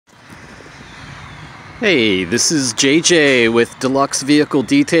Hey, this is JJ with Deluxe Vehicle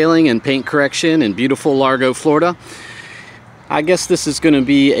Detailing and Paint Correction in beautiful Largo, Florida. I guess this is going to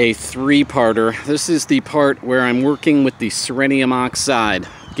be a three-parter. This is the part where I'm working with the Cerium Oxide.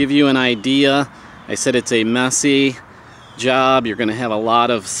 Give you an idea, I said it's a messy job. You're going to have a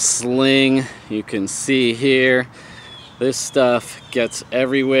lot of sling. You can see here, this stuff gets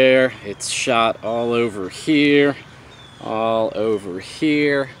everywhere. It's shot all over here, all over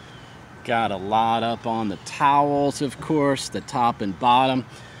here. Got a lot up on the towels, of course, the top and bottom.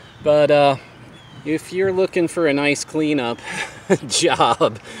 But if you're looking for a nice cleanup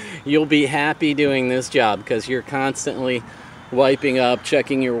job, you'll be happy doing this job because you're constantly wiping up,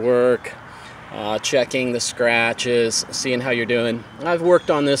 checking your work, checking the scratches, seeing how you're doing. I've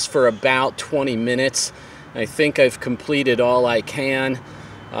worked on this for about 20 minutes. I think I've completed all I can.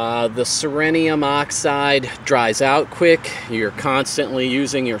 The Cerium Oxide dries out quick. You're constantly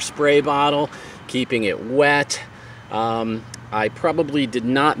using your spray bottle, keeping it wet. I probably did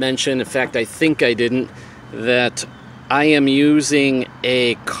not mention, in fact I think I didn't, that I am using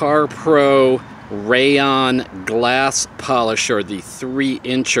a CarPro rayon glass polisher, the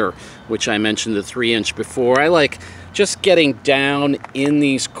 3-incher, which I mentioned the 3-inch before. I like just getting down in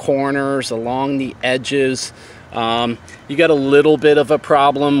these corners, along the edges. You got a little bit of a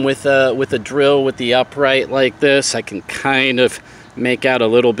problem with a drill with the upright like this. I can kind of make out a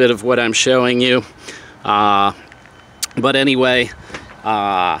little bit of what I'm showing you. But anyway,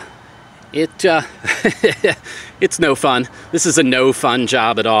 it's no fun. This is a no fun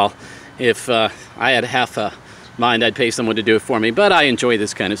job at all. If I had half a mind, I'd pay someone to do it for me. But I enjoy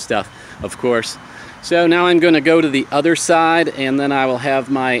this kind of stuff, of course. So now I'm going to go to the other side, and then I will have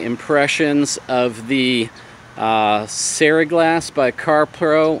my impressions of the Ceriglass by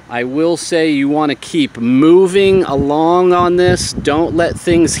CarPro. I will say you want to keep moving along on this. Don't let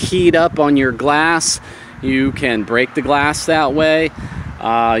things heat up on your glass. You can break the glass that way.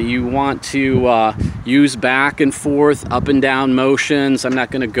 You want to use back and forth, up and down motions. I'm not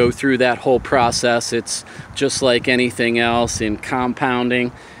going to go through that whole process. It's just like anything else in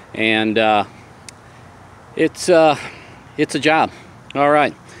compounding, and it's a job. All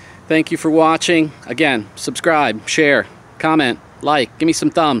right. Thank you for watching. Again, subscribe, share, comment, like, give me some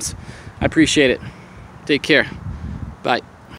thumbs. I appreciate it. Take care. Bye.